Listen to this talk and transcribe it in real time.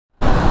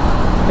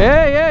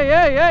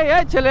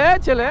এই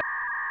ছেলে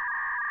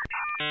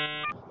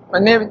My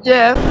name is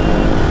Jeff.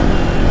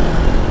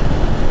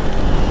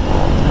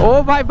 ও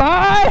ভাই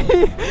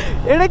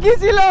এটা কি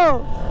ছিল?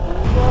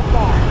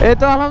 এই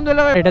তো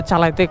আলহামদুলিল্লাহ। এটা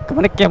চালাইতে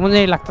মানে কেমন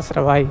জানি লাগতেছে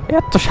রে ভাই,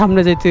 এত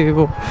সামনে যাইতে হইব।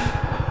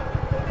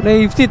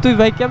 ইফতি তুই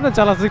ভাই কেমন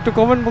চালাস একটু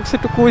কমেন্ট বক্সে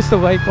একটু কইস তো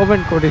ভাই,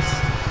 কমেন্ট করিস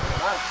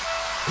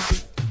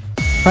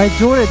ভাই,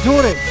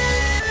 জোরে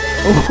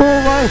ও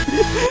ভাই।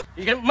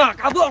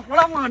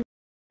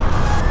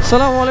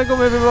 আসসালামু আলাইকুম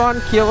এভরিওয়ান,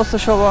 কি অবস্থা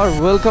সবার?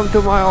 Welcome to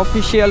my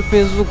official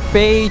Facebook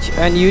page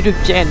and YouTube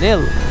channel.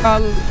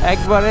 কাল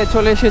একবারে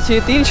চলে এসেছি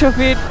 300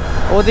 ফিট।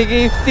 ওদিকে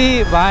ইফতি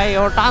ভাই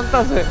ও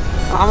টানতেছে,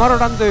 আমারও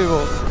টানতে হইব,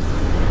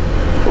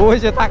 ওই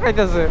যে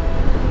তাকাইতেছে।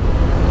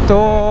 তো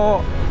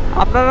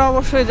আপনারা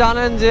অবশ্যই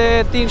জানেন যে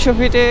 300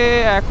 ফিটে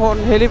এখন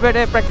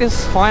হেলিপ্যাডে প্র্যাকটিস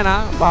হয় না।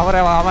 বাবারে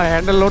আমার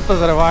হ্যান্ডেল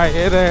লড়তেছে রে ভাই,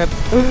 এ দেখ।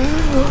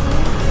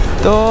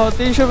 তো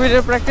 300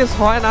 ফিটের প্র্যাকটিস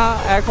হয় না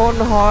এখন,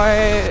 হয়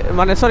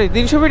মানে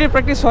 300 ফিটের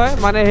প্র্যাকটিস হয়,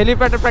 মানে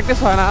হেলিপ্যাডের প্র্যাকটিস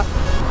হয় না।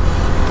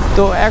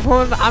 তো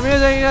এখন আমিও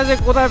জানি না যে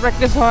কোথায়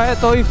প্র্যাকটিস হয়।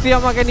 তো ইফতি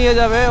আমাকে নিয়ে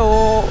যাবে ও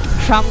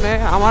সামনে।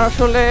 আমার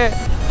আসলে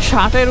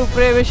 60-এর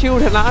উপরে বেশি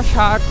উঠে না,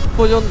 60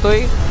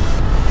 পর্যন্তই।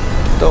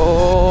 তো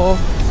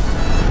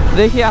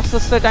দেখি আস্তে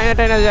আস্তে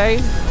টাইনা যাই।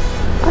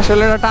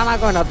 আসলে এটা টানা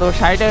কয় না তো,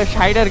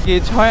 60 আর কি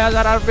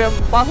 6000 RPM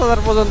 5000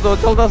 পর্যন্ত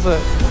চলতেছে।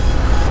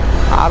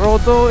 আর ও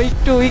তো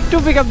একটু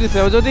পিক আপ দিচ্ছে।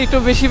 ও যদি একটু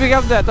বেশি পিক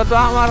আপ দেয় তো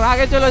আমার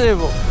আগে চলে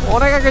যাবো,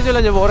 অনেক আগে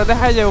চলে যাবো, ওরা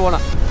দেখাই যাবো না।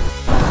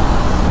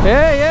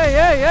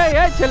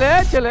 এই ছেলে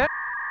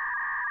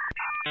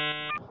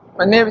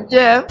My name is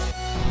Jeff.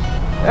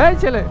 এই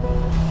ছেলে,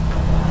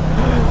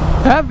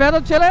 হ্যাঁ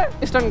বেদব ছেলে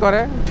স্টান্ট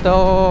করে। তো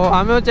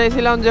আমিও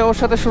চাইছিলাম যে ওর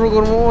সাথে শুরু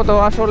করবো। তো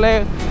আসলে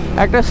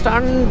একটা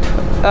স্টান্ট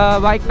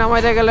বাইক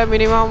নামাইতে গেলে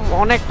মিনিমাম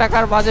অনেক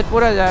টাকার বাজেট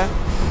পড়ে যায়,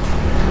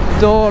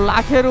 তো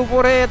লাখের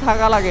উপরে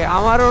থাকা লাগে।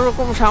 আমার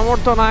ওরকম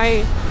সামর্থ্য নাই।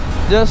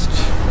 জাস্ট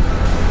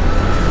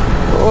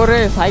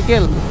ওরে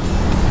সাইকেল,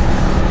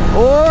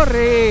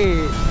 ওরে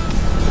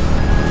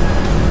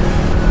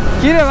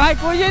কি রে ভাই,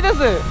 কই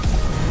যাইতেছে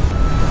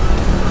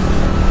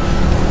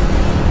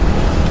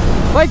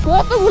ভাই?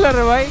 কত ভুলে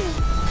রে ভাই,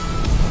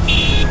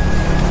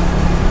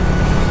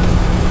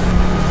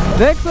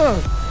 দেখছো?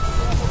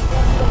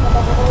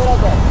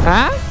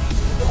 হ্যাঁ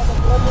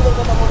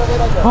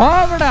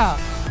বেটা,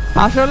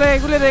 আসলে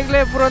এগুলো দেখলে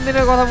পুরান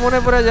দিনের কথা মনে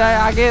পড়ে যায়।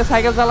 আগে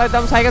সাইকেল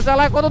চালাইতাম, সাইকেল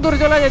চালায় কত দূর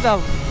চলে যেতাম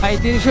ভাই।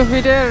 300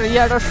 ফিটের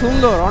ইয়াটা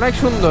সুন্দর, অনেক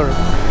সুন্দর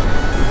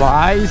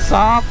ভাই।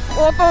 সাপ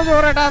কত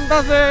জোরে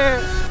টানতেছে।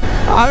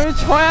 আমি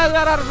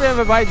 6000 RPM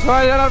ভাই,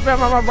 6000 RPM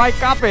আমার বাইক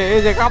কাঁপে,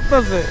 এই যে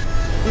কাঁপতেছে।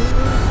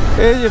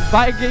 এই যে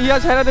বাইক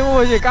ছেড়ে দেবো,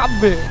 ওই যে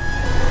কাঁপবে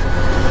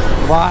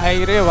ভাই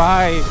রে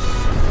ভাই।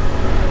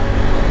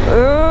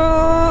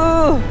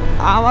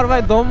 আমার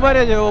ভাই দম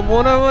বাইরে যাবো,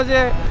 মনে হবো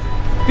যে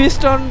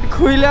পিস্টন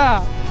খুইলা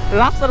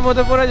রাস্তার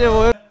মধ্যে পড়ে যাবো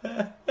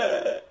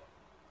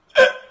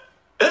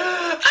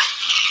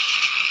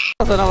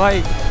না ভাই।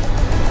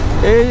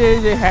 এই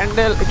যে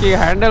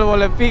হ্যান্ডেল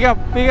বলে পিক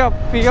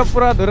আপ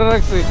পুরো ধরে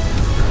রাখছি,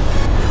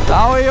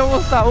 তাও এই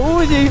অবস্থা। ও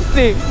যে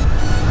ইফতি,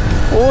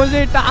 ও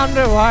যে টান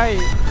রে ভাই।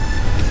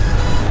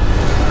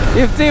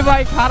 ইফতি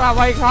ভাই খারা,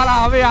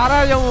 আমি হারা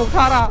যাবো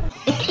খারা।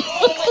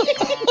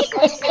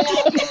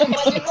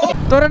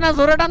 তোরে না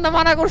জোরে টানতে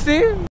মানা করছি,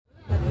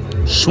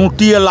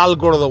 সুটিয়ে লাল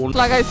করে দেবো।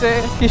 লাগাইছে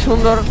কি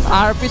সুন্দর।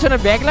 আর পিছনে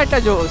ব্যাকলাইটটা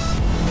জোস।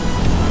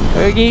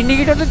 কি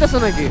ইন্ডিকেটর দিতেছ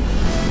নাকি?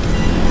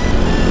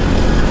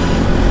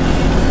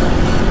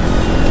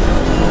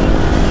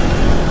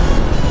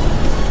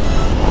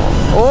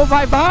 ও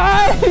ভাই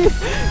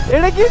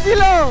এটা কি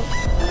ছিল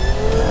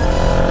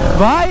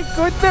ভাই?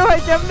 করতে ভাই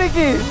কেমনে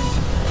কি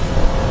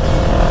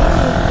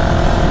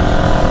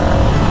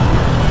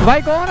ভাই,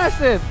 কখন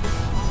আসছেন?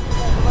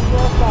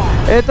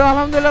 এই তো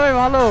আলহামদুলিল্লাহ ভাই,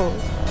 ভালো।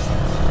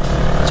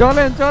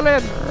 চলেন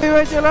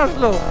ভাই চলে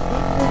আসলো।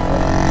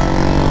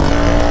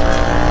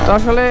 তো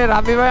আসলে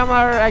রাবি ভাই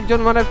আমার একজন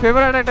মানে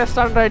ফেভারিট একটা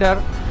স্টান্ট রাইডার,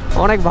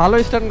 অনেক ভালো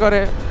স্টান্ট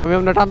করে। আমি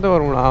এমনি টানতে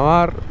পারবো না,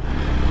 আমার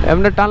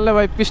এমনি টানলে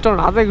ভাই পিস্টন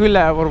হাতে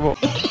ঘুইলা পড়বো।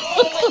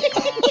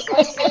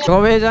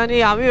 তবে জানি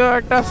আমিও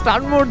একটা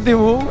স্টার্ট মোড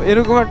দিব,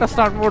 এরকম একটা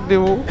স্টার্ট মোড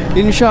দিব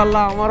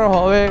ইনশাআল্লাহ, আমারও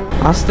হবে।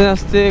 আস্তে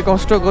আস্তে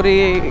কষ্ট করি,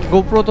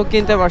 গোপ্রো তো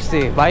কিনতে পারছি,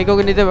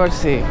 বাইকও নিতে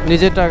পারছি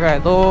নিজের টাকায়,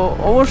 তো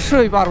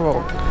অবশ্যই পারবো।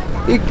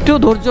 একটু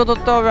ধৈর্য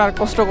ধরতে হবে আর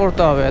কষ্ট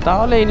করতে হবে,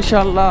 তাহলে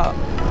ইনশাআল্লাহ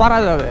পারা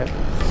যাবে।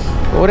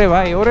 ওরে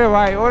ভাই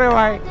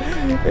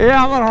এ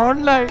আমার হর্ন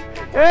নাই,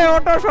 এ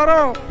অটো সরো।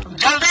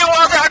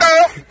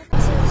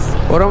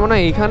 ওরা মনে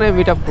হয় এখানে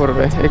মিট আপ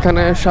করবে,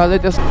 এখানে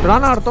সাজাইতে।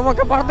 রানার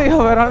তোমাকে পারতেই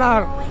হবে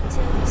রানার।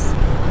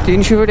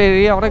 300 ফিট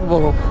এরিয়া অনেক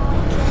বড়,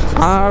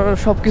 আর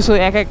সবকিছু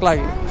এক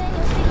লাগে।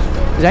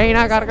 জানি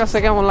না কার কাছে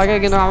কেমন লাগে,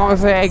 কিন্তু আমার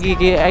কাছে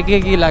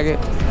একই লাগে।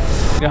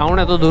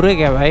 গ্রাউন্ডে তো দূরে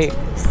গে ভাই,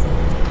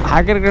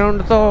 আগের গ্রাউন্ড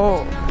তো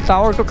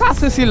তাও একটু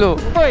কাছে ছিল।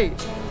 ওই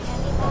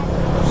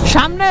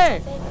সামনে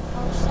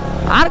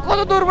আর কত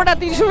দূর বেটা?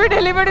 300 ফিট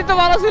হেলিপ্যাডই তো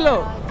ভালো ছিল।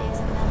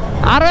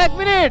 আরো 1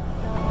 মিনিট,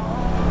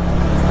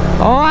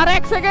 ও আর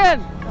 1 সেকেন্ড।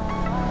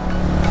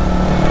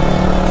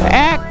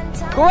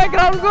 কই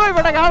গ্রাউন্ড কই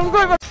বেটা গ্রাউন্ড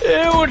কই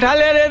এ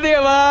উঠালে রে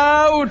দেবা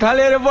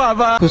উঠালে রে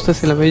বাবা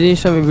বুঝতেছিলাম এই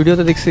জিনিসটা আমি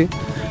ভিডিওতে দেখছি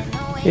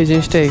এই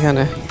জিনিসটা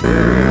এখানে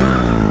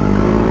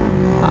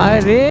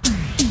আরে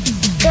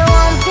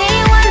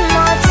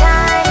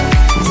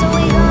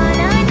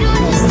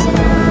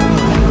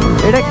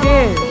এটা কে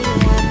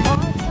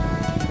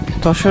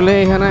তো আসলে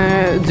এখানে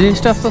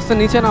জিনিসটা আস্তে আস্তে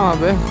নিচে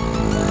নামাবে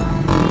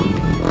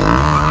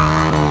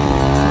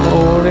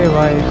ওরে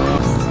ভাই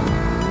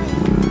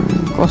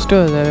কষ্ট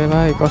হয়ে যায়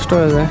ভাই কষ্ট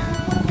হয়ে যায়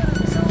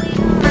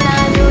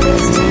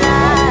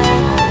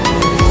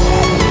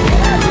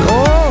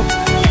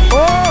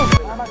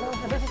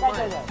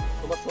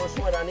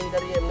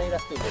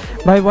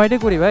ভাই ওয়াইডে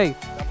করি ভাই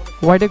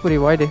ওয়াইডে করি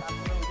ওয়াইডে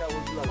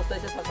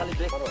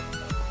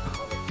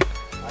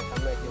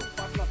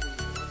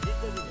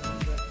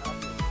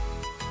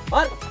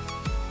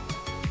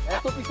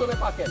এত পিছনে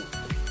পাকেন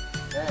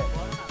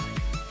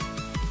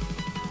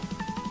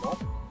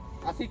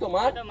আসি তো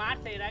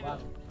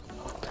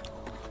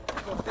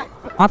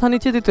মাথা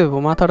নিচে দিতে হবে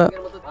মাথাটা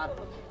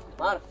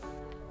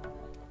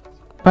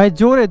ভাই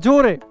জোরে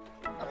জোরে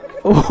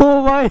ও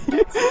ভাই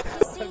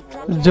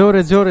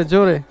জোরে জোরে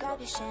জোরে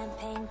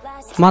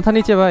মাথা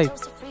নিচে ভাই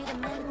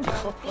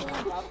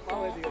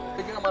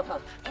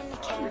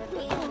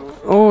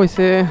ও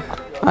সে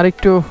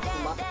আরেকটু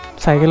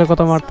সাইকেলে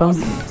কত মারতাম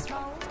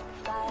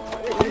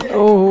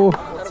ও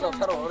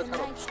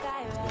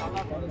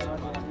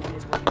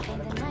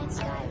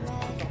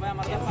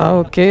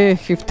ওকে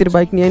 50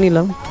 বাইক নিয়ে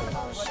নিলাম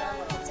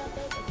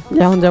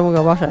এখন যাবো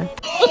গা বাসায়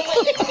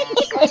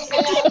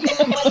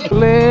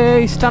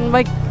স্টান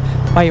বাইক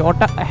ভাই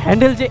ওটা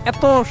হ্যান্ডেল যে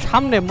এত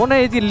সামনে মনে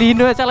হয় যে লিন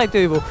হয়ে চালাইতে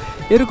হইব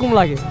এরকম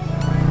লাগে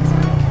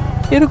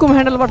এরকম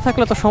হ্যান্ডেল বার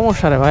থাকলে তো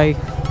সমস্যা রে ভাই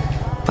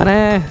মানে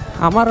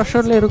আমার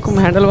আসলে এরকম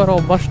হ্যান্ডেল বার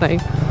অভ্যাস নাই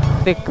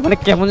মানে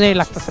কেমন জানি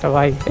লাগতেছে রে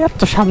ভাই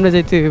এত সামনে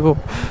যাইতে হইব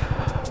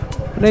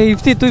মানে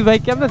ইফতি তুই ভাই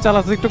কেমন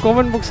চালাস একটু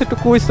কমেন্ট বক্সে একটু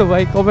কইস তো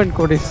ভাই কমেন্ট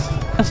করিস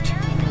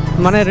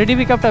মানে রেডি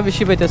পিকআপটা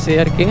বেশি পাইতেছে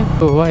আর কি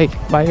তো ভাই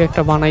বাইক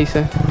একটা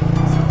বানাইছে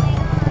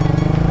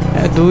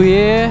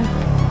 2-এ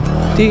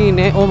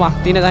 3-এ ও মা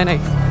 3-এ যায় নাই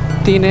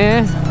 3-এ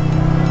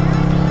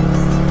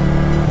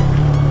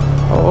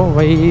ও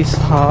ভাই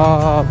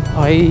সাব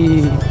ভাই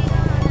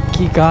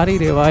কি গাড়ি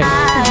রে ভাই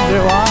রে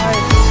ভাই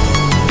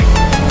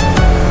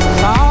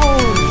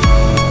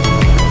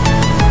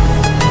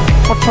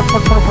ফট ফট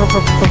ফট ফট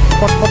ফট ফট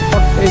ফট ফট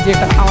ফট এই যে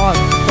একটা আওয়াজ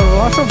তো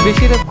অবশ্য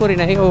বেশি রেপ করি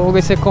নাই ও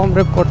গেছে কম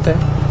রেপ করতে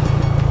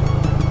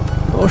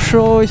অবশ্য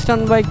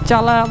স্টান্ট বাইক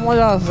চালায়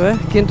মজা আছে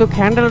কিন্তু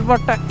হ্যান্ডেল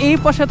বারটা এই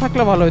পাশে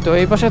থাকলে ভালো হতো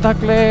এই পাশে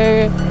থাকলে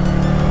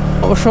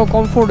অবশ্য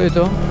কমফোর্ট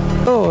হইতো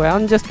তো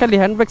এখন জাস্ট খালি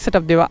হ্যান্ড ব্রেক সেট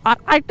আপ দেওয়া আর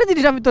আরেকটা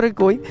জিনিস আমি তোরে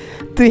কই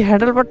তুই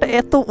হ্যান্ডেল বারটা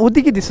এত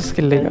ওদিকে দিছিস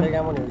খেললে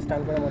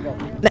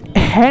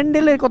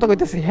হ্যান্ডেলের কথা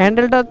কইতেছি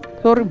হ্যান্ডেলটা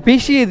তোর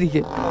বেশি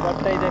এদিকে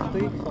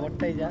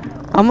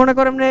আমার মনে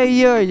করে এমনি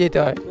ইয়ে হয়ে যেতে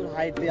হয়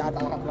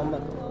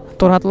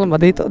তোর হাত লম্বা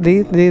দিই তো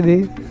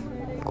দিই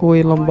কই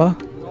লম্বা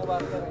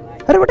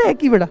আরে বেটা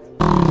একই বেটা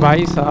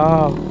ভাই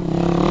সাহেব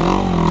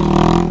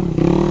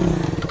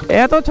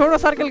এত ছোট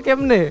সার্কেল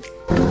কেমনে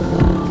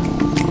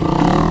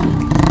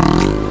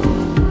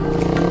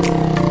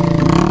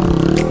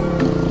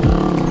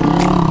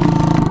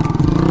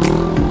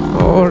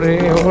ওরে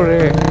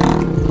ওরে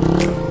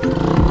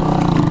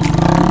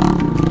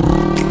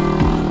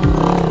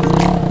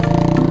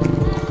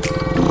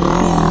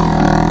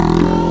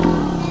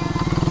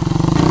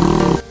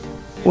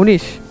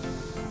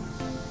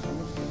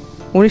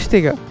উনিশ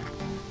থেকে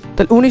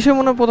তাহলে 19-এ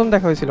মনে প্রথম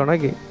দেখা হয়েছিল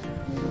নাকি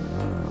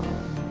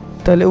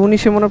তাহলে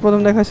 19-এ মনে প্রথম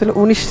দেখা হয়েছিল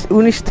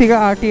 19 থেকে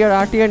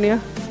আরটিআর নিয়ে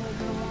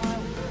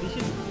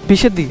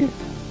 20-এর দিকে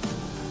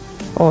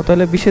ও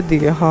তাহলে 20-এর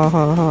দিকে হ্যাঁ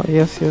হ্যাঁ হ্যাঁ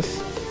ইয়েস ইয়েস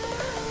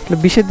তাহলে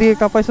 20-এর দিকে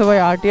কাপাইছে ভাই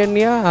আরটিআর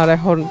নিয়ে আর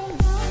এখন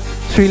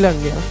থ্রিলার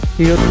নিয়ে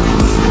হিরো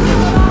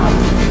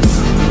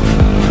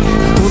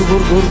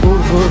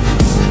ঘুর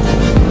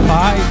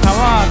ভাই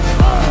খাবার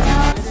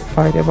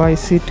বাইরে ভাই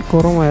সিট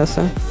গরম হয়ে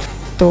আছে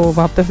তো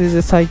ভাবতেছি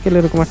যে সাইকেল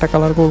এরকম একটা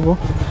কালার করবো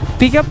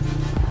পিক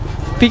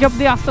আপ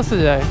দিয়ে আস্তে আস্তে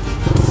যায়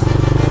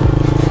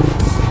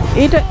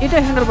এটা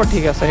হ্যান্ডেলবার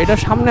ঠিক আছে এটা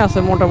সামনে আছে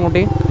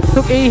মোটামুটি তো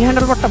এই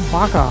হ্যান্ডেলবারটা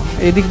বাঁকা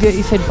এদিক দিয়ে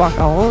এই সাইড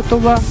বাঁকা হয়তো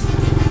বা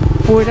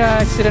পয়টা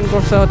অ্যাক্সিডেন্ট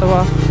করছে হয়তো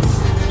বা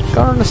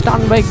কারণ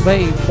স্টান্ট বাইক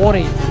ভাই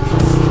পরেই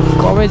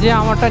কবে যে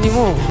আমারটা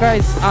নিবো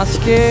গাইস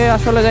আজকে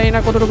আসলে জানি না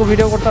কতটুকু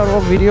ভিডিও করতে পারবো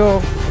ভিডিও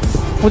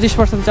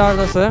 25% চার্জ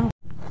আছে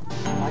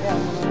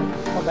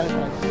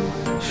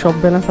সব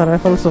ব্যালেন্স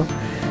হারায় ফেলছো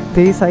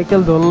এই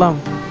সাইকেল ধরলাম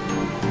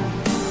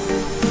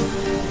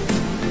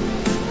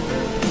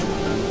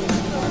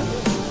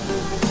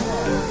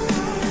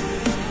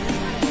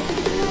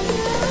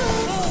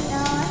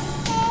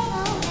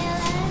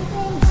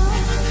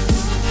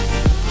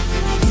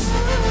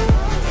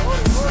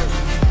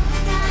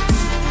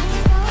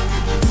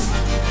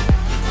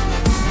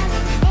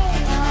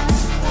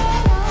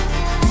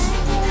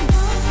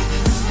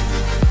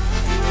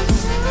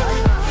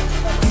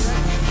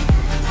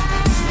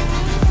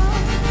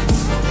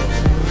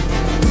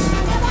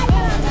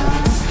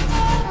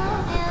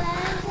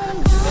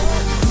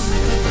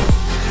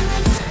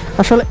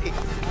আসলে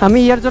আমি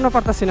ইয়ার জন্য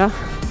পারতাছি না,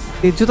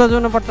 এই জুতার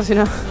জন্য পারতাছি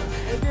না,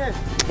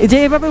 এই যে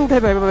এইভাবে উঠে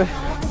এইভাবে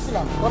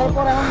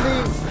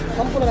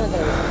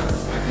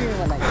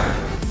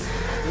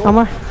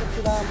আমার।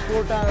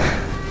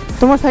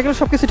 তোমার সাইকেল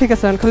সব কিছু ঠিক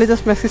আছে, খালি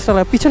জাস্ট ম্যাক্সিস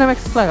লাগা, পিছনে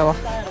ম্যাক্সিস লাগাবা।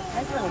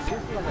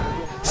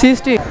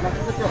 সিএসটি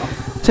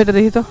সেটা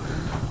দেখি তো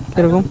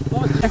এরকম।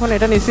 এখন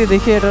এটা নিচ্ছি,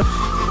 দেখি এটার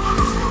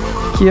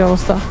কি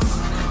অবস্থা।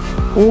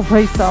 ও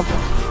ভাই সাপ,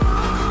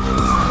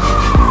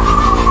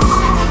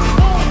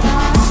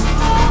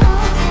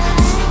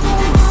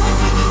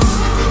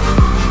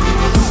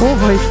 ও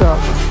ভাই সাপ,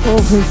 ও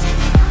ভাই।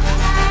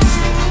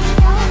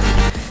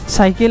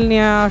 সাইকেল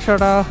নিয়ে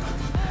আসাটা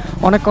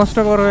অনেক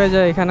কষ্টকর হয়ে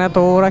যায় এখানে।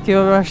 তো ওরা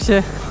কীভাবে আসছে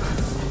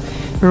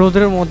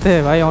রোদের মধ্যে,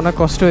 ভাই অনেক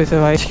কষ্ট হয়েছে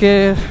ভাই।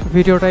 আজকের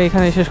ভিডিওটা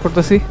এখানে শেষ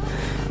করতেছি,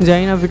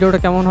 জানি না ভিডিওটা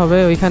কেমন হবে,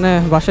 ওইখানে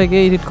বাসায়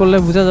গিয়ে এডিট করলে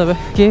বোঝা যাবে।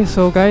 কে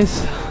সো গাইস,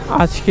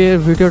 আজকের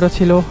ভিডিওটা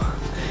ছিল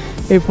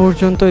এই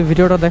পর্যন্ত। এই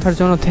ভিডিওটা দেখার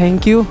জন্য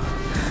থ্যাংক ইউ।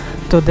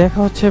 তো দেখা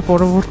হচ্ছে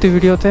পরবর্তী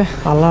ভিডিওতে।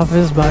 আল্লাহ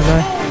হাফেজ, বাই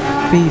বাই,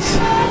 পিস।